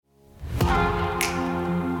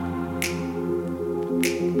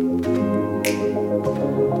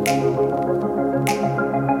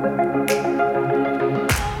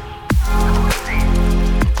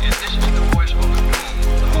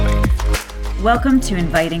Welcome to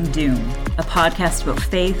Inviting Doom, a podcast about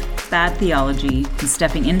faith, bad theology, and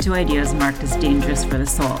stepping into ideas marked as dangerous for the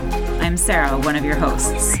soul. I'm Sarah, one of your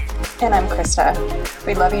hosts. And I'm Krista.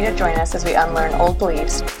 We'd love you to join us as we unlearn old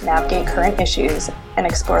beliefs, navigate current issues, and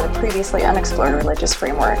explore the previously unexplored religious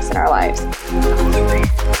frameworks in our lives.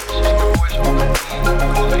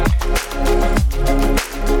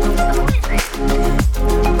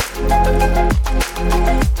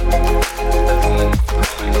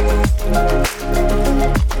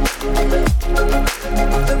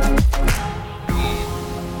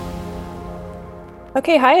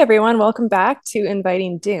 Okay, hi everyone. Welcome back to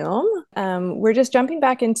Inviting Doom. We're just jumping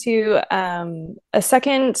back into a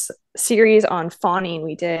second series on fawning.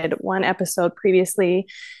 We did one episode previously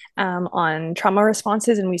on trauma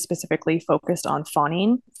responses, and we specifically focused on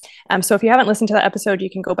fawning. So if you haven't listened to that episode, you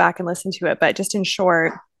can go back and listen to it. But just in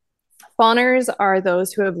short, fawners are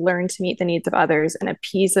those who have learned to meet the needs of others and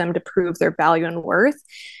appease them to prove their value and worth,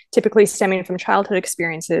 typically stemming from childhood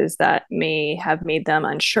experiences that may have made them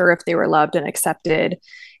unsure if they were loved and accepted.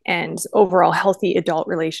 And overall, healthy adult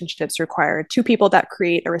relationships require two people that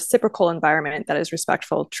create a reciprocal environment that is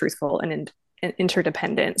respectful, truthful, and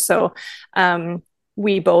interdependent. So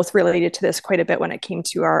we both related to this quite a bit when it came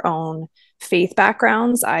to our own faith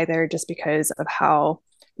backgrounds, either just because of how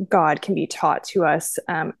God can be taught to us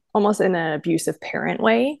almost in an abusive parent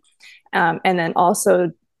way, and then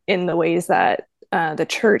also in the ways that the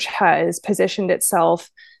church has positioned itself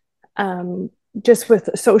just with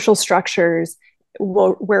social structures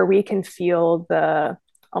where we can feel the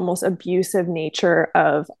almost abusive nature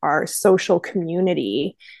of our social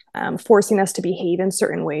community, forcing us to behave in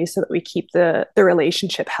certain ways so that we keep the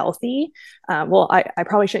relationship healthy. I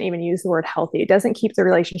probably shouldn't even use the word healthy. It doesn't keep the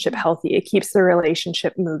relationship healthy. It keeps the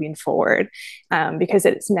relationship moving forward, because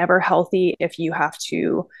it's never healthy if you have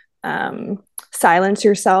to silence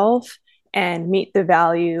yourself and meet the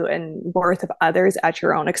value and worth of others at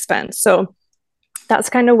your own expense. So that's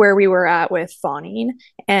kind of where we were at with fawning,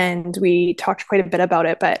 and we talked quite a bit about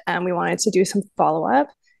it, but we wanted to do some follow-up.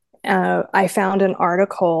 I found an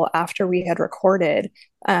article after we had recorded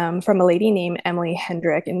from a lady named Emily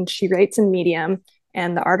Hendrick, and she writes in Medium,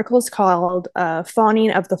 and the article is called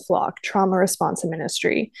Fawning of the Flock, Trauma Response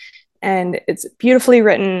Ministry. And it's beautifully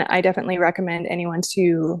written. I definitely recommend anyone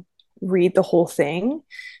to read the whole thing.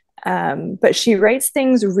 But she writes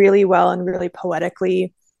things really well and really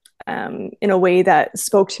poetically, in a way that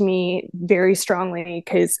spoke to me very strongly,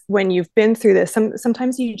 because when you've been through this,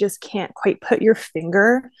 sometimes you just can't quite put your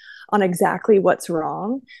finger on exactly what's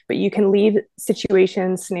wrong, but you can leave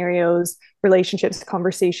situations, scenarios, relationships,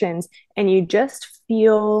 conversations, and you just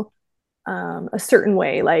feel a certain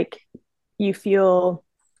way, like you feel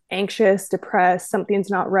anxious, depressed, something's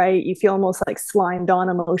not right, you feel almost like slimed on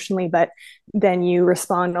emotionally, but then you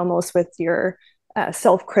respond almost with your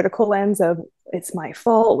self-critical lens of, it's my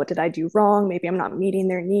fault, what did I do wrong, maybe I'm not meeting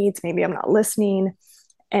their needs, maybe I'm not listening.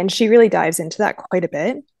 And she really dives into that quite a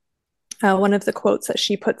bit. One of the quotes that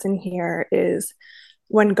she puts in here is,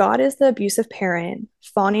 when God is the abusive parent,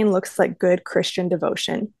 fawning looks like good Christian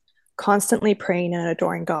devotion, constantly praying and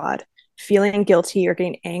adoring God, feeling guilty or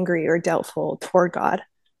getting angry or doubtful toward God,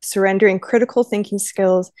 surrendering critical thinking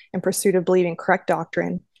skills in pursuit of believing correct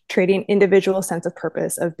doctrine, trading individual sense of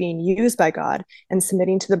purpose of being used by God, and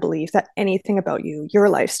submitting to the belief that anything about you, your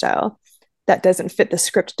lifestyle, that doesn't fit the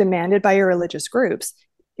script demanded by your religious groups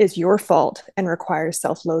is your fault and requires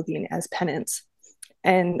self-loathing as penance.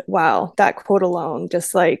 And wow, that quote alone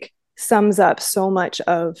just like sums up so much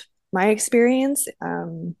of my experience.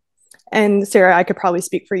 And Sarah, I could probably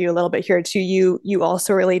speak for you a little bit here too. You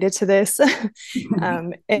also related to this,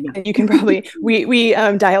 and you can probably we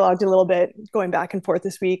dialogued a little bit going back and forth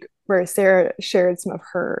this week, where Sarah shared some of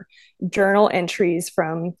her journal entries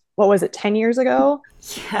from, what was it, 10 years ago?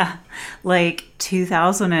 Yeah, like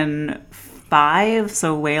 2005,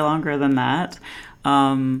 so way longer than that.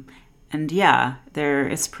 And yeah,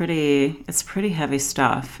 it's pretty heavy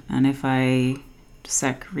stuff. And if I just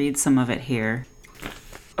read some of it here.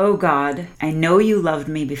 Oh God, I know you loved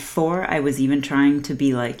me before I was even trying to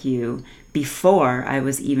be like you, before I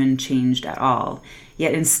was even changed at all.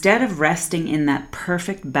 Yet instead of resting in that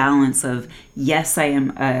perfect balance of, yes, I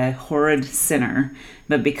am a horrid sinner,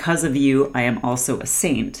 but because of you, I am also a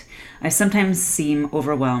saint, I sometimes seem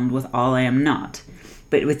overwhelmed with all I am not.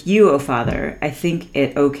 But with you, O Father, I think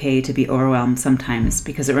it okay to be overwhelmed sometimes,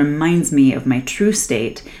 because it reminds me of my true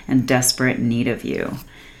state and desperate need of you.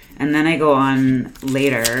 And then I go on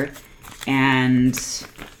later and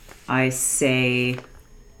I say,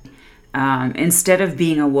 Instead of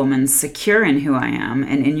being a woman secure in who I am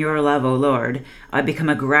and in your love, O Lord, I become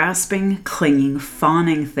a grasping, clinging,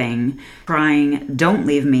 fawning thing, crying, don't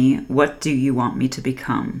leave me, what do you want me to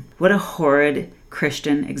become? What a horrid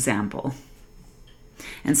Christian example.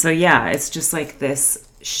 And so, yeah, it's just like this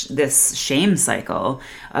shame cycle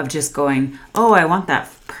of just going, oh, I want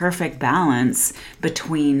that perfect balance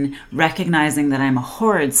between recognizing that I'm a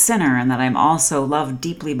horrid sinner and that I'm also loved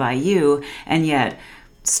deeply by you, and yet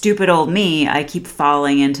stupid old me, I keep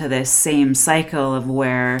falling into this same cycle of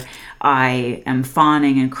where I am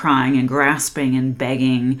fawning and crying and grasping and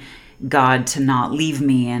begging God to not leave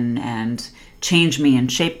me and change me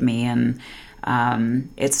and shape me. And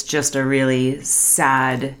it's just a really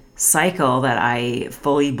sad cycle that I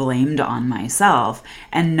fully blamed on myself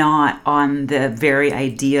and not on the very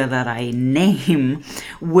idea that I name,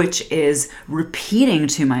 which is repeating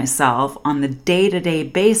to myself on the day-to-day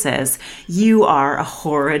basis, you are a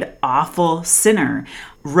horrid, awful sinner.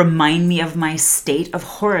 Remind me of my state of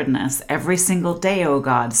horridness every single day, O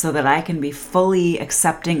God, so that I can be fully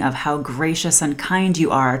accepting of how gracious and kind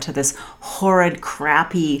you are to this horrid,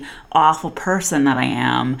 crappy, awful person that I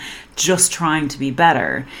am, just trying to be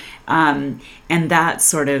better. And that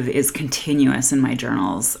sort of is continuous in my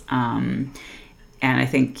journals. And I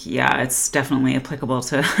think, yeah, it's definitely applicable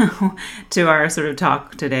to to our sort of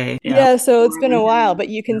talk today. Yeah, so it's been a while, but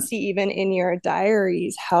you can see even in your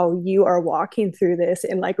diaries how you are walking through this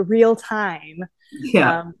in like real time,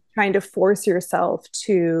 trying to force yourself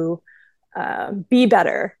to be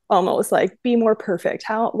better, almost like be more perfect.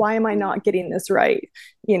 Why am I not getting this right?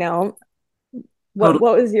 You know, what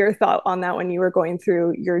was your thought on that when you were going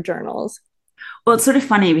through your journals? Well, it's sort of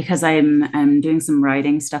funny because I'm doing some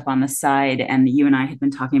writing stuff on the side, and you and I had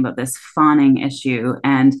been talking about this fawning issue.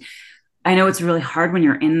 And I know it's really hard when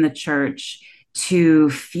you're in the church to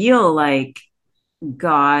feel like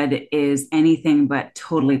God is anything but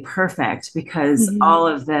totally perfect, because all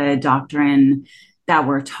of the doctrine that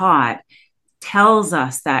we're taught tells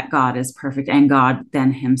us that God is perfect, and God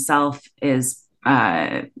then himself is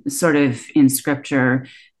sort of in scripture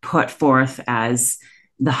put forth as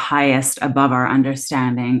the highest, above our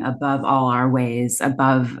understanding, above all our ways,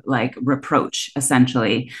 above like reproach,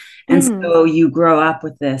 essentially. And so you grow up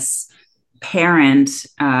with this parent,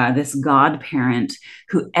 this God parent,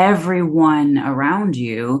 who everyone around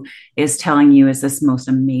you is telling you is this most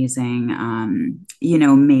amazing,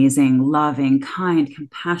 amazing, loving, kind,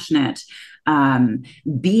 compassionate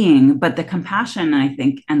being. But the compassion, I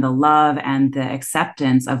think, and the love and the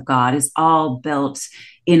acceptance of God is all built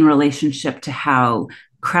in relationship to how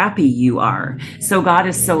crappy you are. So God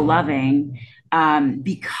is so loving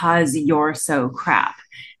because you're so crap.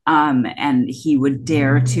 And he would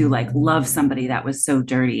dare to like love somebody that was so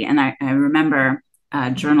dirty. And I remember,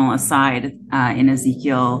 journal aside, in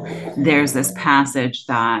Ezekiel, there's this passage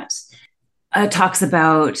that talks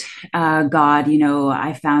about God,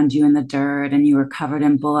 I found you in the dirt and you were covered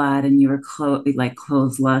in blood and you were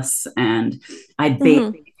clothesless, and I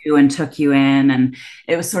bathed you and took you in. And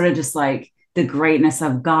it was sort of just like the greatness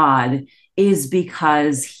of God is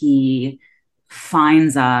because he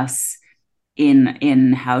finds us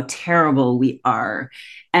in how terrible we are.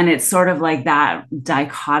 And it's sort of like that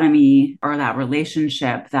dichotomy, or that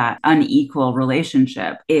relationship, that unequal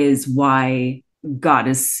relationship, is why God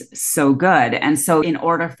is so good. And so in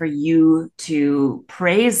order for you to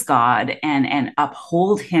praise God and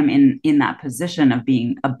uphold him in that position of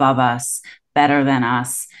being above us, better than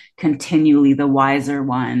us, continually the wiser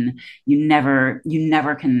one, you never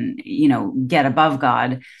can, get above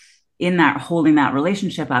God. In that, holding that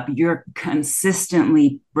relationship up, you're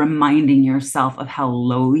consistently reminding yourself of how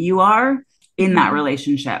low you are in that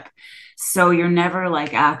relationship. So you're never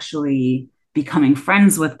like actually becoming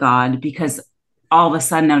friends with God, because all of a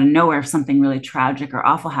sudden, out of nowhere, if something really tragic or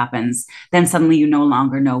awful happens, then suddenly you no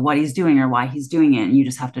longer know what he's doing or why he's doing it, and you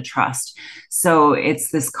just have to trust. So it's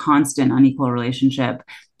this constant unequal relationship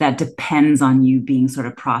that depends on you being sort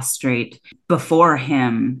of prostrate before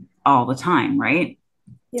him all the time, right?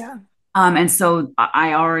 Yeah. And so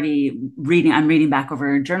I'm reading back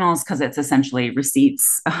over journals, because it's essentially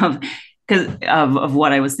receipts of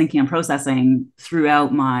what I was thinking and processing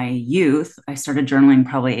throughout my youth. I started journaling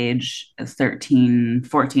probably age 13,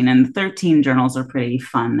 14, and 13 journals are pretty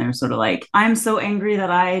fun. They're sort of like, I'm so angry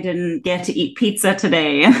that I didn't get to eat pizza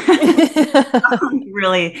today.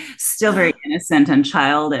 Really still very innocent and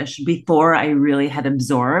childish before I really had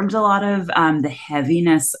absorbed a lot of the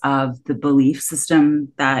heaviness of the belief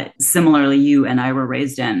system that similarly you and I were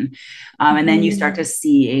raised in. And then you start to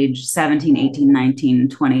see age 17, 18, 19,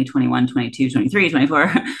 20, 21, 22, 23,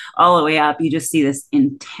 24, all the way up. You just see this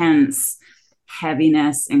intense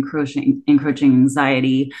heaviness, encroaching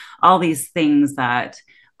anxiety, all these things that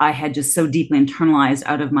I had just so deeply internalized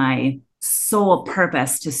out of my sole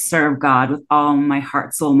purpose to serve God with all my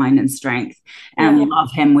heart, soul, mind, and strength, and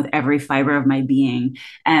love Him with every fiber of my being.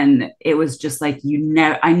 And it was just like,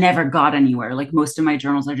 I never got anywhere. Like, most of my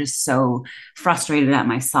journals are just so frustrated at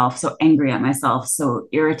myself, so angry at myself, so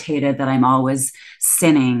irritated that I'm always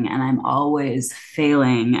sinning and I'm always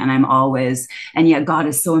failing and yet God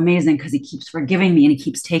is so amazing because He keeps forgiving me and He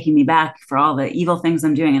keeps taking me back for all the evil things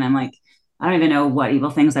I'm doing. And I'm like, I don't even know what evil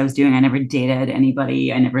things I was doing. I never dated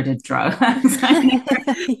anybody. I never did drugs.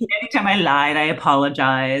 Anytime I lied, I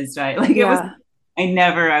apologized. Right? Like, it was,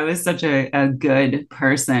 I was such a good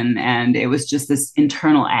person. And it was just this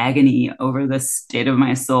internal agony over the state of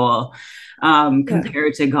my soul,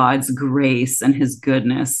 compared to God's grace and His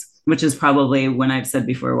goodness, which is probably, when I've said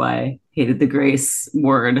before why I hated the grace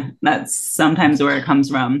word, that's sometimes where it comes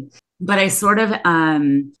from. But I sort of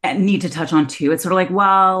need to touch on too. It's sort of like,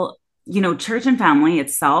 well, church and family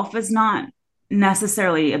itself is not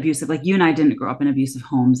necessarily abusive. Like, you and I didn't grow up in abusive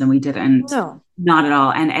homes, and we didn't, not at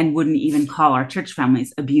all. And wouldn't even call our church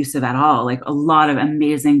families abusive at all. Like, a lot of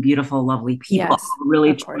amazing, beautiful, lovely people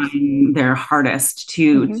really trying their hardest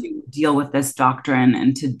to deal with this doctrine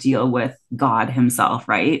and to deal with God Himself.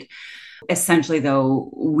 Right. Essentially,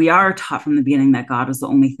 though, we are taught from the beginning that God was the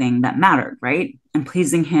only thing that mattered, right? And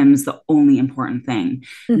pleasing Him is the only important thing.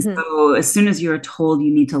 So as soon as you are told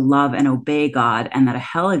you need to love and obey God, and that a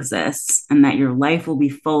hell exists, and that your life will be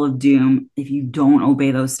full of doom if you don't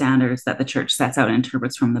obey those standards that the church sets out and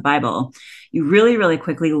interprets from the Bible, you really, really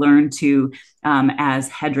quickly learn to, as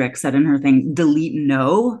Hedrick said in her thing, delete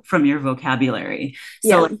no from your vocabulary.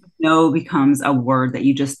 So like, no becomes a word that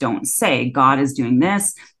you just don't say. God is doing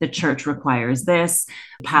this. The church requires this.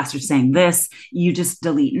 The pastor's saying this. You just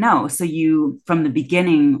delete no. So you, from the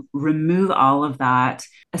beginning, remove all of that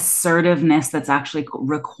assertiveness that's actually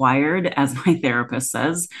required, as my therapist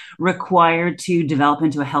says, required to develop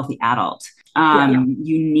into a healthy adult.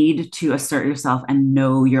 You need to assert yourself and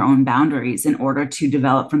know your own boundaries in order to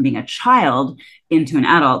develop from being a child into an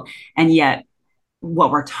adult. And yet,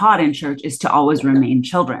 what we're taught in church is to always remain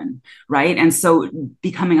children, right? And so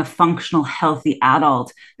becoming a functional, healthy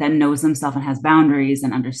adult that knows themselves and has boundaries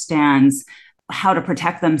and understands how to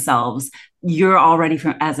protect themselves, you're already,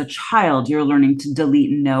 as a child, you're learning to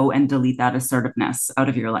delete no and delete that assertiveness out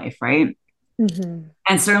of your life, right?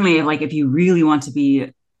 And certainly, if you really want to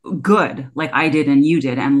be good, like I did and you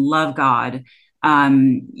did, and love God,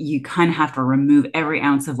 you kind of have to remove every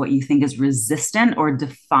ounce of what you think is resistant or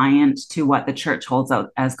defiant to what the church holds out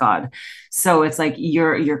as God. So it's like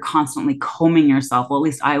you're constantly combing yourself. Well, at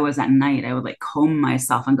least I was at night. I would like comb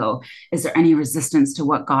myself and go, is there any resistance to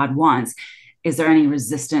what God wants? Is there any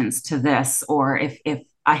resistance to this? Or if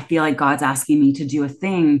I feel like God's asking me to do a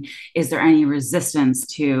thing, is there any resistance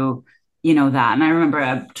to that? And I remember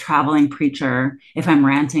a traveling preacher, if I'm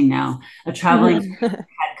ranting now, a traveling had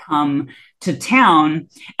come to town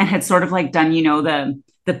and had sort of like done,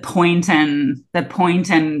 the point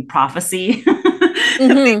and prophecy.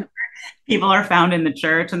 People are found in the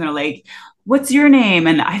church and they're like, what's your name?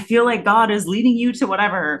 And I feel like God is leading you to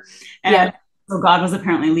whatever. And so God was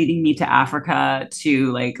apparently leading me to Africa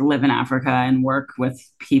to like live in Africa and work with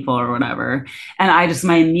people or whatever. And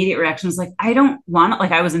my immediate reaction was like, I don't want to,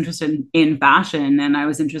 like, I was interested in fashion and I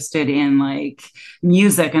was interested in like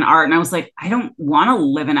music and art. And I was like, I don't want to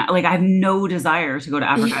live in, like, I have no desire to go to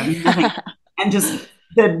Africa. I have nothing. And just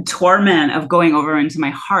the torment of going over into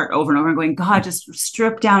my heart over and over and going, God, just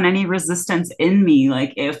strip down any resistance in me.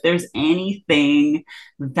 Like, if there's anything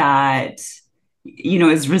that,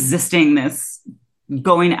 is resisting this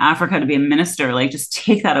going to Africa to be a minister, like, just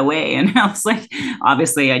take that away. And I was like,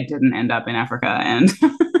 obviously I didn't end up in Africa. And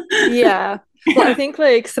well, I think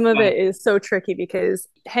like some of it is so tricky because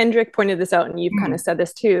Hendrik pointed this out, and you've kind of said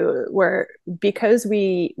this too, where because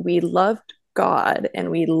we loved God and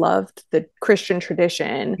we loved the Christian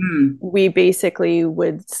tradition, we basically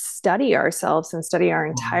would study ourselves and study our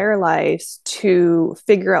entire lives to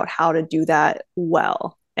figure out how to do that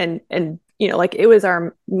well. And like, it was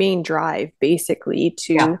our main drive basically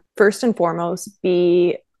to first and foremost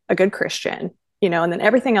be a good Christian, and then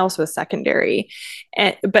everything else was secondary.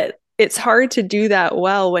 But it's hard to do that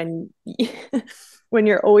well when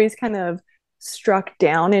you're always kind of struck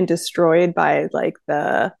down and destroyed by like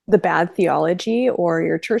the bad theology or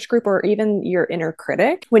your church group or even your inner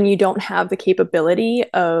critic, when you don't have the capability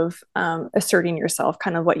of asserting yourself,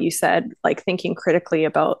 kind of what you said, like thinking critically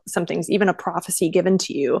about some things, even a prophecy given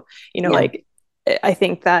to you, like I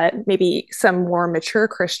think that maybe some more mature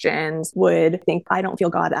Christians would think, I don't feel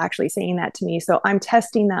God actually saying that to me. So I'm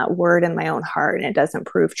testing that word in my own heart and it doesn't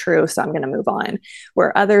prove true. So I'm going to move on.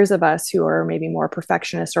 Where others of us who are maybe more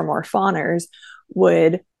perfectionists or more fawners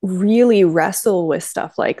would really wrestle with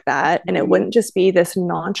stuff like that. And it wouldn't just be this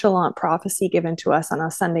nonchalant prophecy given to us on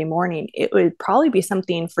a Sunday morning. It would probably be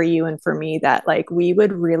something for you and for me that like we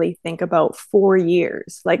would really think about for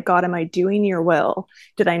years. Like, God, am I doing your will?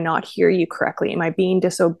 Did I not hear you correctly? Am I being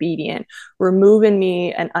disobedient? Remove in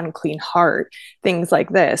me an unclean heart, things like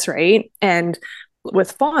this, right? And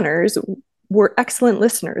with fawners, we're excellent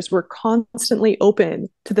listeners. We're constantly open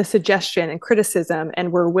to the suggestion and criticism,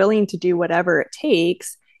 and we're willing to do whatever it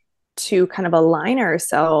takes to kind of align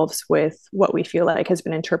ourselves with what we feel like has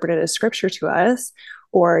been interpreted as scripture to us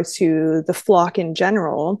or to the flock in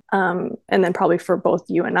general. And then probably for both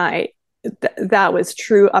you and I, that was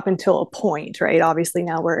true up until a point, right? Obviously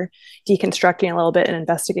now we're deconstructing a little bit and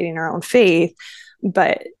investigating our own faith,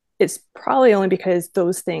 but it's probably only because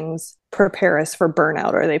those things prepare us for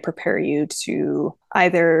burnout, or they prepare you to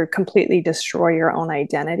either completely destroy your own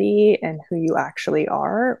identity and who you actually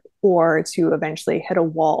are, or to eventually hit a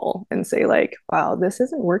wall and say like, wow, this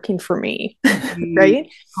isn't working for me. Right?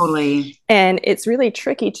 Totally. And it's really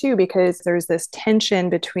tricky too, because there's this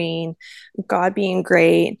tension between God being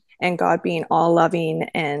great and God being all loving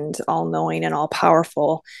and all knowing and all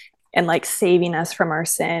powerful, and like saving us from our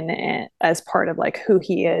sin and, as part of like who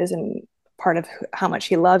he is and part of how much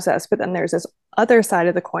he loves us. But then there's this other side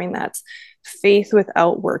of the coin that's faith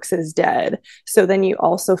without works is dead. So then you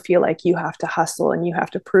also feel like you have to hustle and you have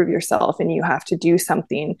to prove yourself and you have to do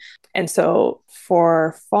something. And so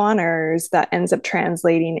for fawners, that ends up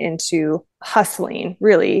translating into hustling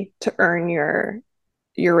really to earn your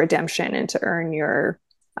redemption and to earn your,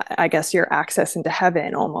 I guess, your access into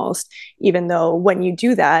heaven almost, even though when you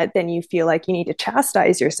do that, then you feel like you need to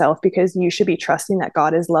chastise yourself because you should be trusting that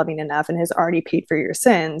God is loving enough and has already paid for your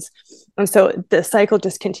sins. And so the cycle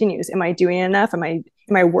just continues. Am I doing enough? Am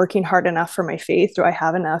I working hard enough for my faith? Do I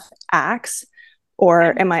have enough acts?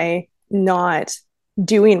 Or am I not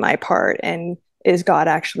doing my part? And is God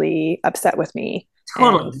actually upset with me?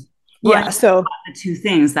 Totally. And yeah, so the two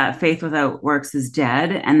things, that faith without works is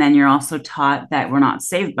dead, and then you're also taught that we're not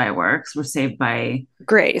saved by works, we're saved by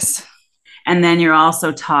grace. And then you're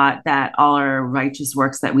also taught that all our righteous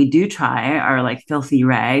works that we do try are like filthy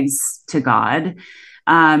rags to God.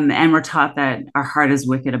 And we're taught that our heart is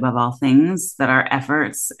wicked above all things, that our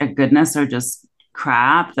efforts at goodness are just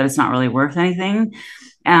crap, that it's not really worth anything.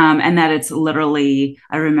 And that it's literally,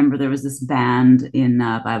 I remember there was this band in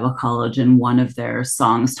Bible college, and one of their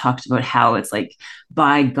songs talked about how it's like,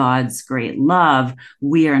 by God's great love,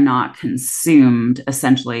 we are not consumed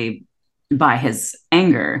essentially by his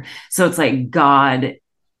anger. So it's like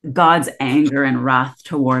God's anger and wrath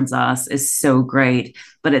towards us is so great,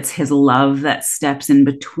 but it's his love that steps in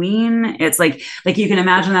between. It's like you can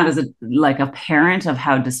imagine that as a parent, of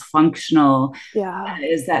how dysfunctional that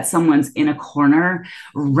is, that someone's in a corner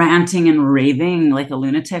ranting and raving like a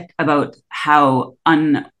lunatic about how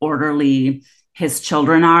unorderly his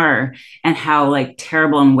children are and how like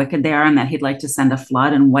terrible and wicked they are, and that he'd like to send a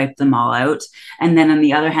flood and wipe them all out. And then on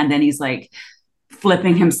the other hand, then he's like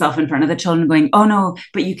flipping himself in front of the children going, oh no,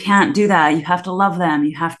 but you can't do that. You have to love them.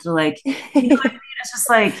 You have to like, you know what I mean? It's just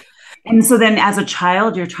like, and so then as a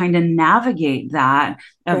child, you're trying to navigate that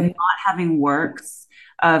of not having works,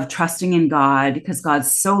 of trusting in God because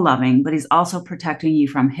God's so loving, but he's also protecting you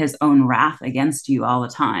from his own wrath against you all the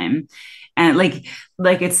time. And like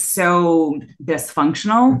it's so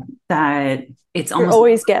dysfunctional that it's almost, you're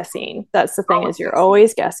always guessing. That's the thing, is you're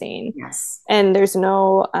always guessing. Yes. And there's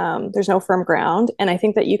no firm ground. And I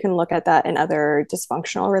think that you can look at that in other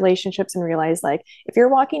dysfunctional relationships and realize, like, if you're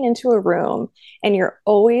walking into a room and you're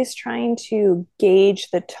always trying to gauge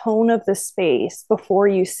the tone of the space before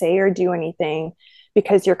you say or do anything,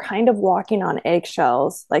 because you're kind of walking on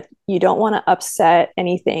eggshells, like you don't want to upset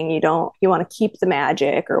anything, you want to keep the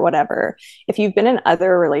magic or whatever. If you've been in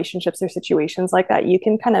other relationships or situations like that, you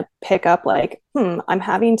can kind of pick up like, I'm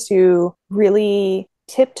having to really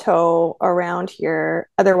tiptoe around here,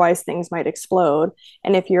 otherwise things might explode.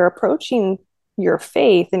 And if you're approaching your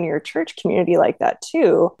faith and your church community like that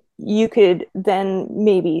too, you could then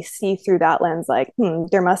maybe see through that lens, like,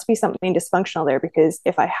 there must be something dysfunctional there, because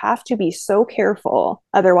if I have to be so careful,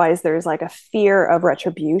 otherwise there's like a fear of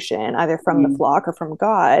retribution, either from the flock or from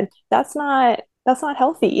God. That's not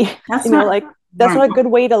healthy. That's not a good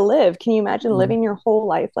way to live. Can you imagine living your whole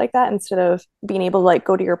life like that instead of being able to like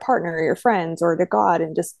go to your partner or your friends or to God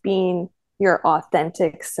and just being your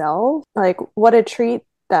authentic self? Like, what a treat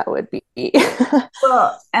that would be.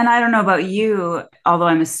 Well, and I don't know about you, although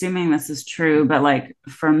I'm assuming this is true, but like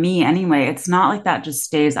for me anyway, it's not like that just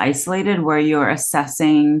stays isolated where you're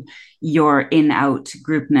assessing your in-out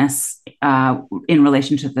groupness in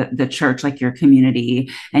relation to the church, like your community,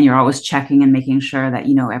 and you're always checking and making sure that,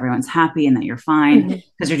 you know, everyone's happy and that you're fine Mhm.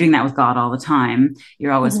 because you're doing that with God all the time.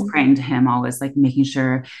 You're always Mhm. praying to him, always like making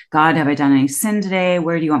sure, God, have I done any sin today?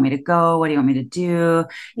 Where do you want me to go? What do you want me to do?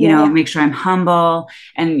 You know, Yeah. make sure I'm humble.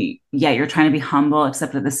 And yeah, you're trying to be humble,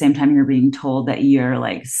 except at the same time, you're being told that you're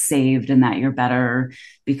like saved and that you're better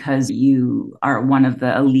because you are one of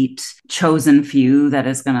the elite chosen few that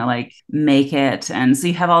is going to like make it. And so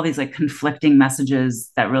you have all these like conflicting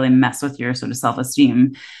messages that really mess with your sort of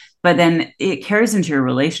self-esteem. But then it carries into your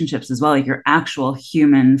relationships as well, like your actual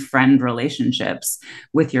human friend relationships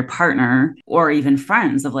with your partner or even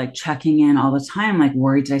friends of like checking in all the time, like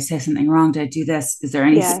worried, did I say something wrong? Did I do this? Is there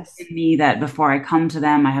anything Yes. in me that before I come to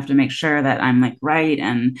them, I have to make sure that I'm like right?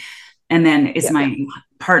 And then is Yeah. my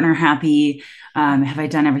partner happy? Have I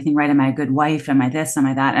done everything right? Am I a good wife? Am I this? Am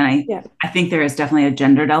I that? And Yeah. I think there is definitely a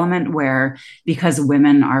gendered element where because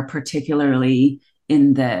women are particularly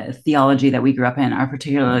in the theology that we grew up in are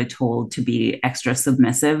particularly told to be extra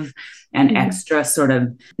submissive and Mhm. extra sort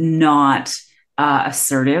of not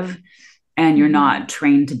assertive, and you're Mhm. not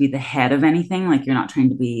trained to be the head of anything. Like you're not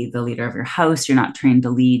trained to be the leader of your house, you're not trained to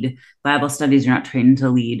lead Bible studies, you're not trained to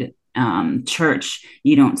lead church,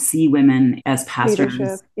 you don't see women as Leadership.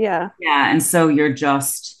 pastors. Yeah. Yeah, and so you're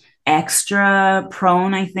just extra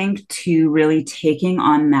prone, I think, to really taking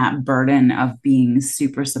on that burden of being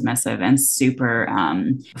super submissive and super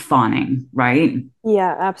fawning, right?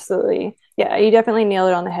 Yeah, absolutely. Yeah, you definitely nailed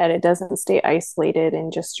it on the head. It doesn't stay isolated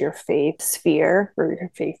in just your faith sphere or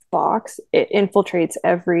your faith box. It infiltrates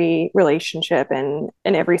every relationship and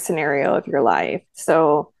every scenario of your life.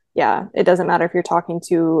 So, yeah, it doesn't matter if you're talking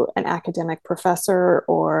to an academic professor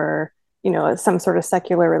or, you know, some sort of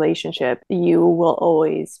secular relationship, you will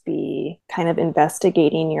always be kind of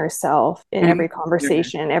investigating yourself in And every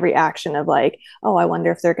conversation, every action of like, oh, I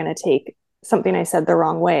wonder if they're going to take something I said the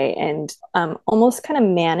wrong way, and almost kind of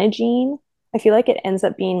managing. I feel like it ends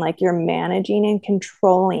up being like you're managing and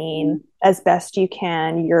controlling as best you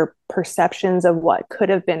can your perceptions of what could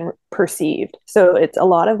have been perceived. So it's a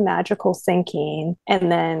lot of magical thinking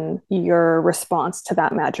and then your response to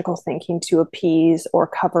that magical thinking to appease or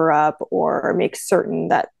cover up or make certain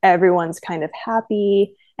that everyone's kind of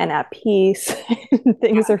happy and at peace and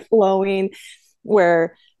things are flowing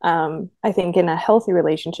where I think in a healthy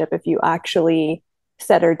relationship, if you actually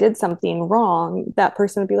said or did something wrong, that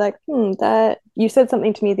person would be like, that you said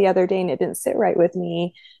something to me the other day and it didn't sit right with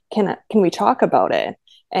me. Can we talk about it?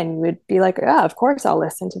 And you would be like, yeah, of course I'll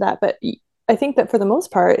listen to that. But I think that for the most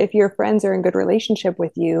part, if your friends are in good relationship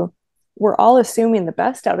with you, we're all assuming the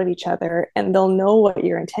best out of each other and they'll know what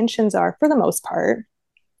your intentions are for the most part.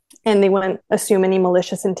 And they wouldn't assume any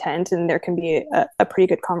malicious intent and there can be a pretty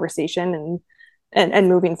good conversation and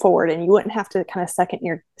moving forward, and you wouldn't have to kind of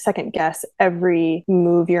second guess every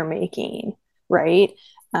move you're making, right?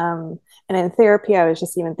 And in therapy I was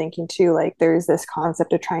just even thinking too, like there's this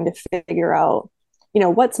concept of trying to figure out, you know,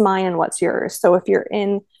 what's mine and what's yours. So if you're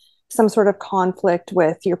in some sort of conflict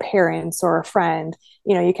with your parents or a friend,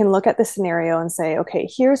 you know, you can look at the scenario and say, okay,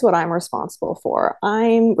 here's what I'm responsible for.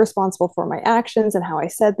 I'm responsible for my actions and how I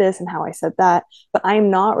said this and how I said that, but I'm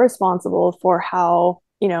not responsible for how,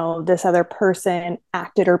 you know, this other person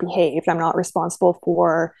acted or behaved. I'm not responsible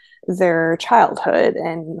for their childhood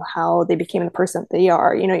and how they became the person that they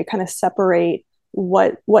are. You know, you kind of separate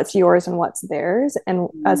what's yours and what's theirs. And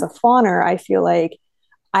as a fawner, I feel like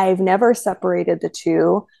I've never separated the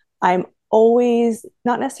two. I'm always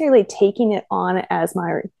not necessarily taking it on as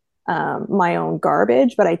my own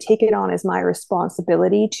garbage, but I take it on as my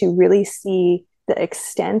responsibility to really see the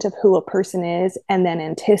extent of who a person is and then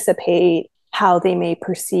anticipate how they may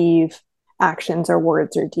perceive actions or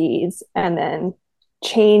words or deeds, and then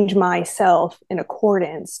change myself in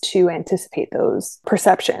accordance to anticipate those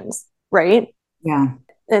perceptions, right? Yeah.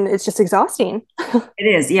 And it's just exhausting. It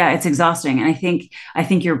is. Yeah, it's exhausting. And I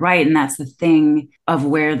think you're right. And that's the thing of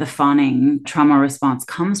where the fawning trauma response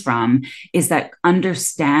comes from, is that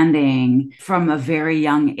understanding from a very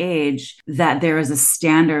young age that there is a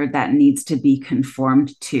standard that needs to be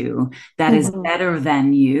conformed to that is Mm-hmm. better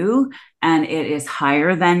than you. and it is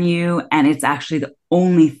higher than you, and it's actually the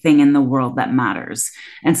only thing in the world that matters.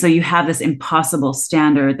 And so you have this impossible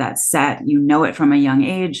standard that's set, you know it from a young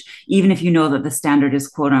age. Even if you know that the standard is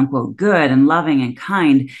quote unquote good and loving and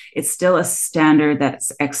kind, it's still a standard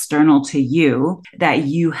that's external to you, that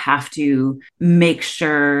you have to make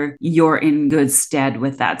sure you're in good stead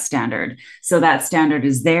with that standard. So that standard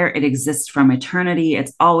is there, it exists from eternity,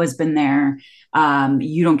 it's always been there.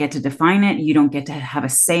 You don't get to define it. You don't get to have a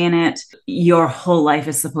say in it. Your whole life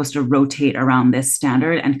is supposed to rotate around this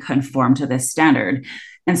standard and conform to this standard.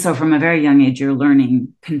 And so from a very young age, you're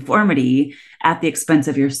learning conformity at the expense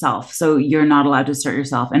of yourself. So you're not allowed to assert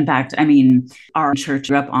yourself. In fact, I mean, our church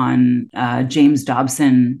grew up on James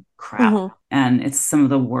Dobson crap. Mm-hmm. And it's some of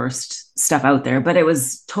the worst stuff out there. But it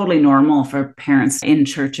was totally normal for parents in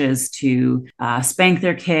churches to spank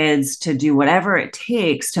their kids, to do whatever it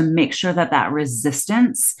takes to make sure that that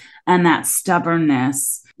resistance and that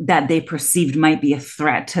stubbornness that they perceived might be a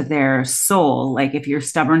threat to their soul. Like if you're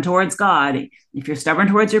stubborn towards God, if you're stubborn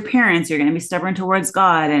towards your parents, you're going to be stubborn towards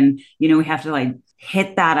God. And, you know, we have to like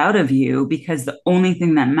hit that out of you, because the only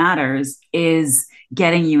thing that matters is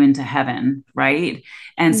getting you into heaven, right?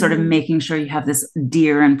 And sort of making sure you have this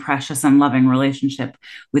dear and precious and loving relationship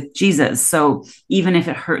with Jesus. So even if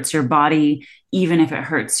it hurts your body, even if it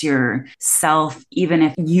hurts your self, even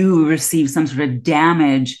if you receive some sort of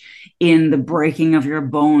damage in the breaking of your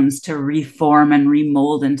bones to reform and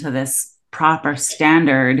remold into this proper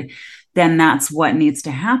standard, then that's what needs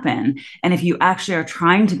to happen. And if you actually are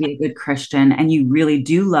trying to be a good Christian and you really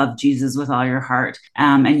do love Jesus with all your heart,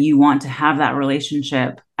 and you want to have that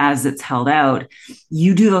relationship as it's held out,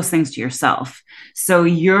 you do those things to yourself. So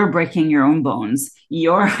you're breaking your own bones.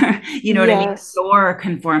 You're, you know what I mean? You're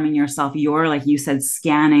conforming yourself. You're, like you said,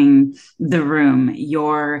 scanning the room.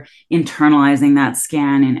 You're internalizing that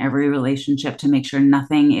scan in every relationship to make sure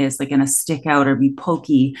nothing is like going to stick out or be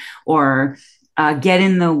pokey or get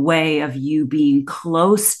in the way of you being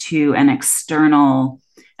close to an external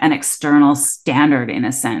standard, in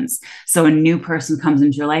a sense. So a new person comes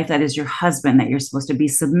into your life that is your husband, that you're supposed to be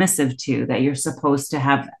submissive to, that you're supposed to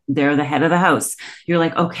have, they're the head of the house. You're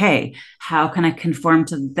like, okay, how can I conform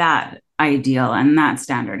to that ideal and that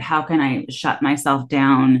standard? How can I shut myself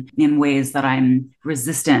down in ways that I'm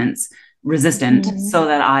resistant so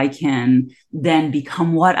that I can then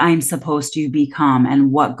become what I'm supposed to become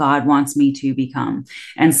and what God wants me to become.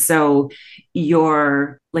 And so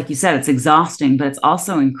like you said, it's exhausting, but it's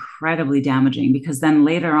also incredibly damaging, because then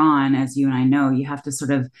later on, as you and I know, you have to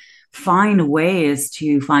sort of find ways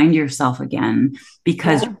to find yourself again,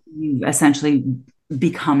 because you essentially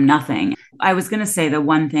become nothing. I was going to say the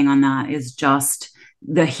one thing on that is just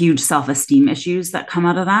the huge self-esteem issues that come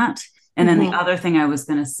out of that. And then the other thing I was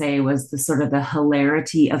going to say was the sort of the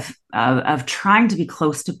hilarity of trying to be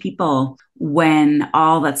close to people when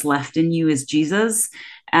all that's left in you is Jesus.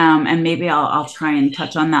 And maybe I'll try and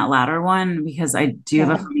touch on that latter one, because I do have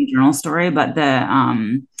a funny journal story, but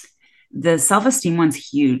the self-esteem one's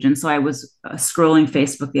huge. And so I was scrolling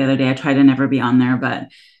Facebook the other day. I try to never be on there, but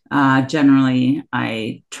generally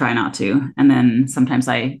I try not to. And then sometimes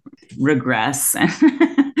I regress and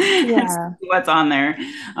what's on there.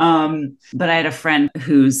 But I had a friend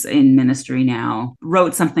who's in ministry now,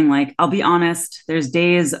 wrote something like, I'll be honest, there's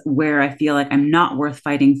days where I feel like I'm not worth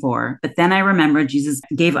fighting for, but then I remember Jesus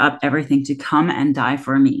gave up everything to come and die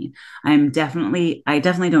for me. I definitely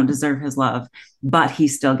don't deserve his love, but he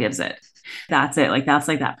still gives it. That's it. Like, that's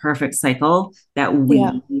like that perfect cycle that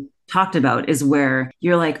we talked about, is where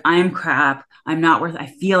you're like, I'm crap. I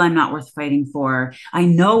feel I'm not worth fighting for. I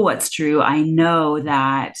know what's true. I know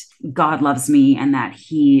that God loves me and that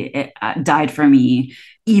he died for me,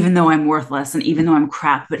 even though I'm worthless and even though I'm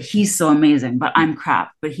crap, but he's so amazing, but I'm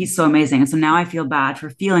crap, but he's so amazing. And so now I feel bad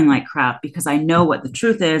for feeling like crap, because I know what the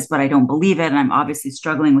truth is, but I don't believe it. And I'm obviously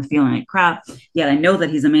struggling with feeling like crap, yet I know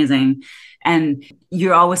that he's amazing. And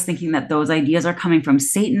you're always thinking that those ideas are coming from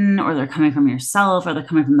Satan, or they're coming from yourself, or they're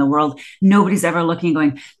coming from the world. Nobody's ever looking and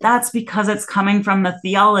going, that's because it's coming from the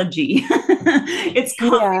theology. It's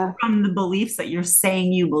coming from the beliefs that you're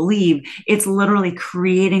saying you believe. It's literally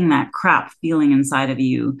creating that crap feeling inside of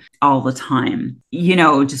you all the time, you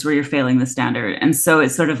know, just where you're failing the standard. And so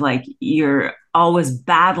it's sort of like you're always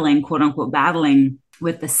battling, quote unquote, battling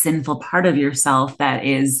with the sinful part of yourself that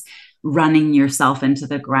is running yourself into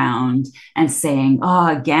the ground and saying, oh,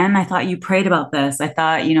 again, I thought you prayed about this. I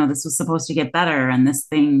thought, you know, this was supposed to get better. And this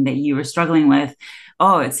thing that you were struggling with,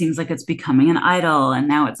 oh, it seems like it's becoming an idol. And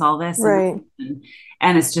now it's all this. Right.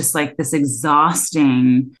 And it's just like this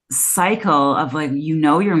exhausting cycle of like,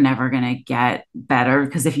 you're never going to get better,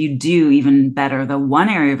 because if you do even better the one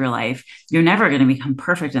area of your life, you're never going to become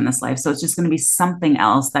perfect in this life. So it's just going to be something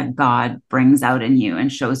else that God brings out in you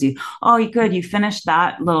and shows you, oh, good, you finished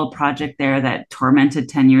that little project there that tormented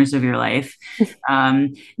 10 years of your life.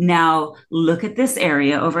 Now look at this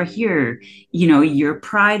area over here. You're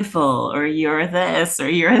prideful, or you're this, or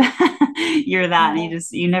you're that. You're that, and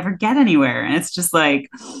you never get anywhere. And it's just like,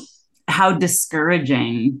 how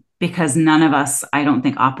discouraging, because none of us, I don't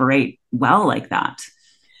think, operate well like that.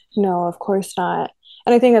 No, of course not.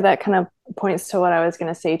 And I think that kind of points to what I was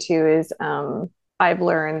going to say too is I've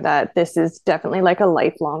learned that this is definitely like a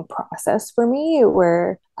lifelong process for me,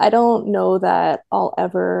 where I don't know that I'll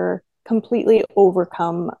ever completely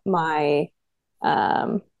overcome my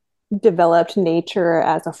developed nature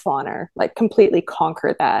as a fawner, like completely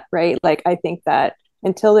conquer that, right? Like I think that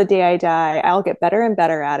until the day I die, I'll get better and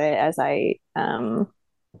better at it as I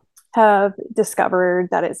have discovered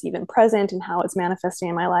that it's even present and how it's manifesting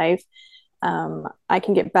in my life. I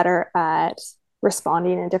can get better at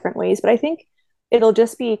responding in different ways, but I think it'll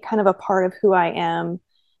just be kind of a part of who I am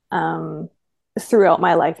throughout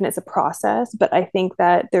my life, and it's a process. But I think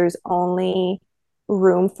that there's only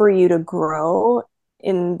room for you to grow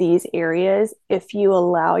in these areas if you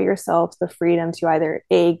allow yourself the freedom to either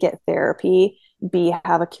A, get therapy, B,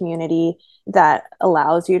 have a community that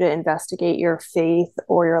allows you to investigate your faith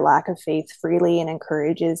or your lack of faith freely and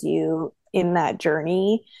encourages you in that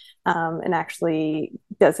journey, and actually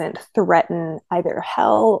doesn't threaten either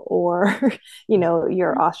hell or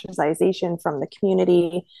your ostracization from the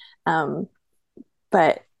community.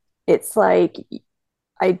 But it's like,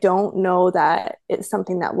 I don't know that it's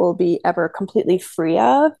something that we'll be ever completely free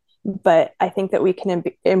of, but I think that we can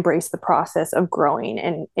embrace the process of growing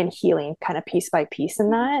and healing kind of piece by piece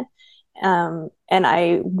in that. And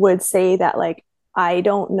I would say that, like, I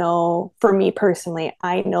don't know, for me personally,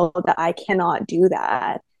 I know that I cannot do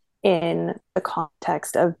that in the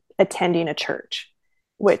context of attending a church,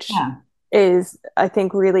 which is, I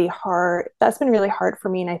think, really hard. That's been really hard for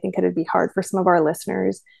me. And I think it would be hard for some of our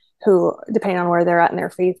listeners who, depending on where they're at in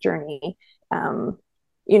their faith journey,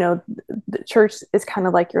 the church is kind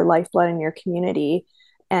of like your lifeblood in your community.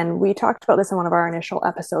 And we talked about this in one of our initial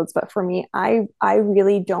episodes, but for me, I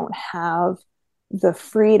really don't have the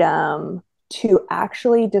freedom to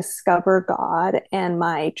actually discover God and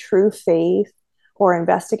my true faith, or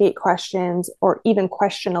investigate questions, or even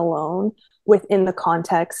question alone within the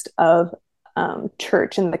context of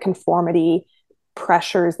church and the conformity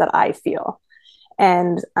pressures that I feel.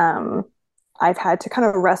 And I've had to kind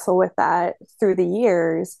of wrestle with that through the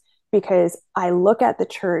years, because I look at the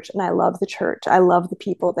church and I love the church. I love the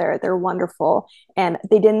people there. They're wonderful. And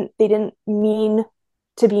they didn't mean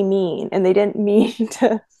to be mean, and they didn't mean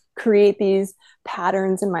to create these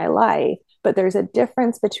patterns in my life. But there's a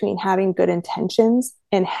difference between having good intentions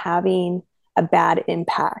and having a bad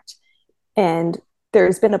impact. And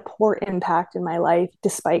there's been a poor impact in my life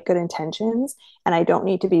despite good intentions. And I don't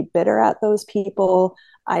need to be bitter at those people.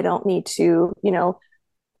 I don't need to,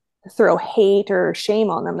 throw hate or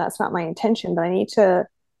shame on them. That's not my intention. But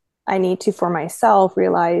I need to, for myself,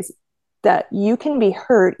 realize that you can be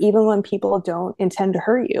hurt even when people don't intend to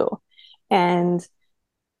hurt you. And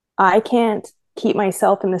I can't keep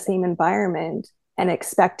myself in the same environment and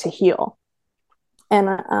expect to heal. And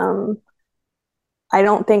I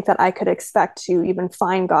don't think that I could expect to even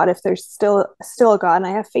find God if there's still a God. And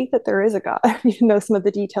I have faith that there is a God, even though some of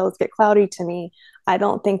the details get cloudy to me. I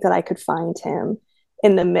don't think that I could find him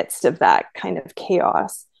in the midst of that kind of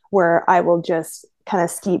chaos, where I will just kind of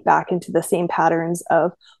skeep back into the same patterns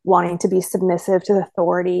of wanting to be submissive to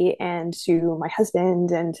authority and to my husband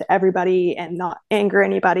and to everybody, and not anger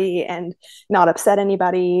anybody and not upset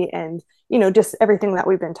anybody, and just everything that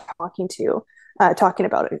we've been talking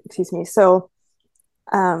about, excuse me. So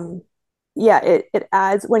it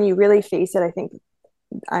adds, when you really face it, I think,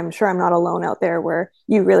 I'm sure I'm not alone out there, where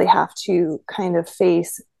you really have to kind of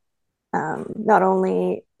face not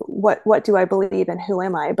only what do I believe and who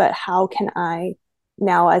am I, but how can I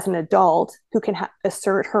now, as an adult who can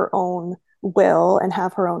assert her own will and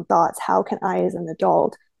have her own thoughts, how can I, as an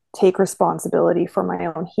adult, take responsibility for my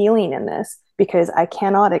own healing in this? Because I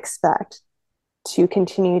cannot expect to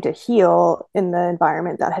continue to heal in the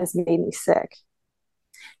environment that has made me sick.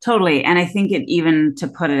 Totally. And I think even to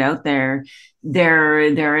put it out there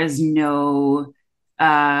is no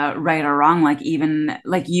right or wrong. Like, even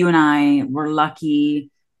like you and I were lucky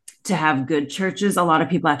to have good churches. A lot of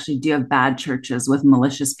people actually do have bad churches with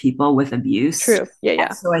malicious people, with abuse. True.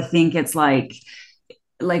 Yeah. So I think it's like,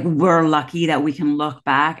 like we're lucky that we can look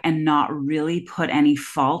back and not really put any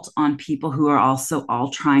fault on people who are also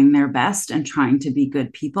all trying their best and trying to be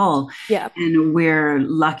good people. Yeah. And we're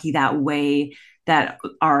lucky that way that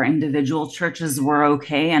our individual churches were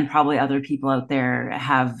okay, and probably other people out there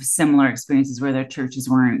have similar experiences where their churches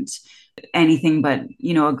weren't anything but,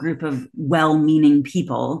 you know, a group of well-meaning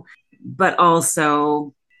people. But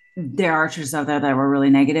also there are churches out there that were really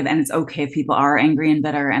negative, and it's okay if people are angry and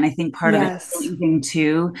bitter. And I think part of the healing thing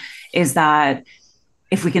too is that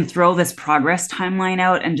if we can throw this progress timeline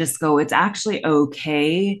out and just go, it's actually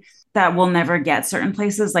okay that we'll never get certain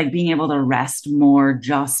places, like being able to rest more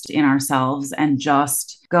just in ourselves and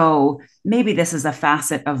just go, maybe this is a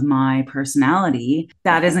facet of my personality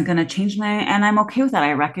that isn't going to change and I'm okay with that.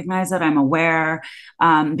 I recognize it. I'm aware.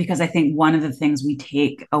 Because I think one of the things we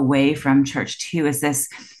take away from church too is this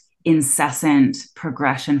incessant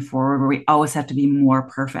progression forward where we always have to be more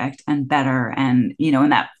perfect and better, and you know,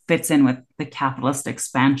 and that fits in with the capitalist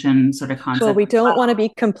expansion sort of concept. Well, we don't want to be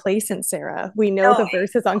complacent, Sarah. We know the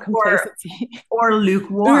verses on complacency. Or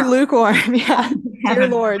lukewarm. Or lukewarm, yeah. Dear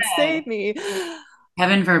Lord, save me.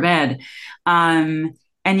 Heaven forbid. And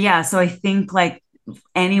yeah, so I think like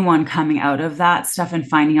anyone coming out of that stuff and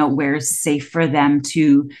finding out where's safe for them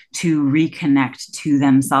to reconnect to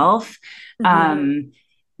themselves,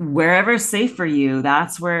 wherever's safe for you,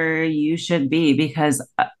 that's where you should be. Because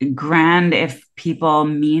grand if people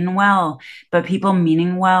mean well, but people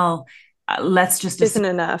meaning well, let's just isn't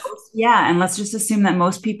enough. Yeah. And let's just assume that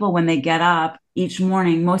most people, when they get up each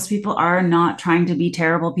morning, most people are not trying to be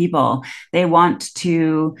terrible people. They want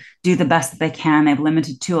to do the best that they can. They have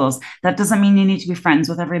limited tools. That doesn't mean you need to be friends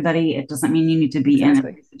with everybody. It doesn't mean you need to be in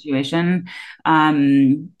every situation.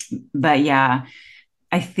 But yeah,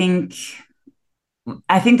 I think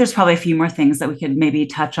there's probably a few more things that we could maybe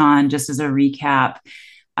touch on just as a recap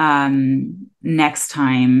next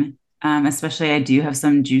time. Especially I do have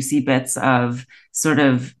some juicy bits of sort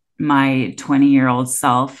of my 20-year-old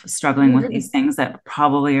self struggling with these things that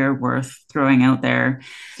probably are worth throwing out there.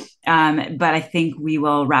 But I think we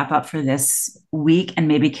will wrap up for this week and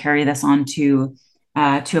maybe carry this on to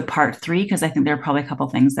a part 3, because I think there are probably a couple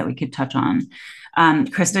things that we could touch on.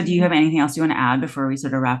 Krista, do you have anything else you want to add before we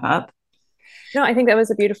sort of wrap up? No, I think that was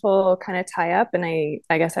a beautiful kind of tie up. And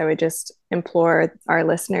I guess I would just implore our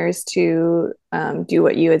listeners to do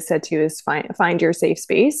what you had said to, is find your safe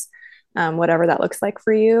space, whatever that looks like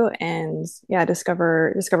for you. And yeah,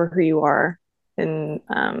 discover who you are, and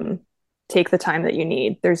take the time that you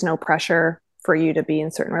need. There's no pressure for you to be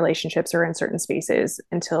in certain relationships or in certain spaces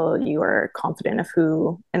until you are confident of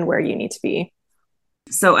who and where you need to be.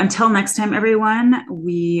 So until next time, everyone,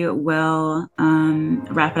 we will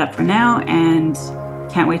wrap it up for now, and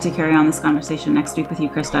can't wait to carry on this conversation next week with you,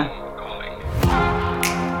 Krista.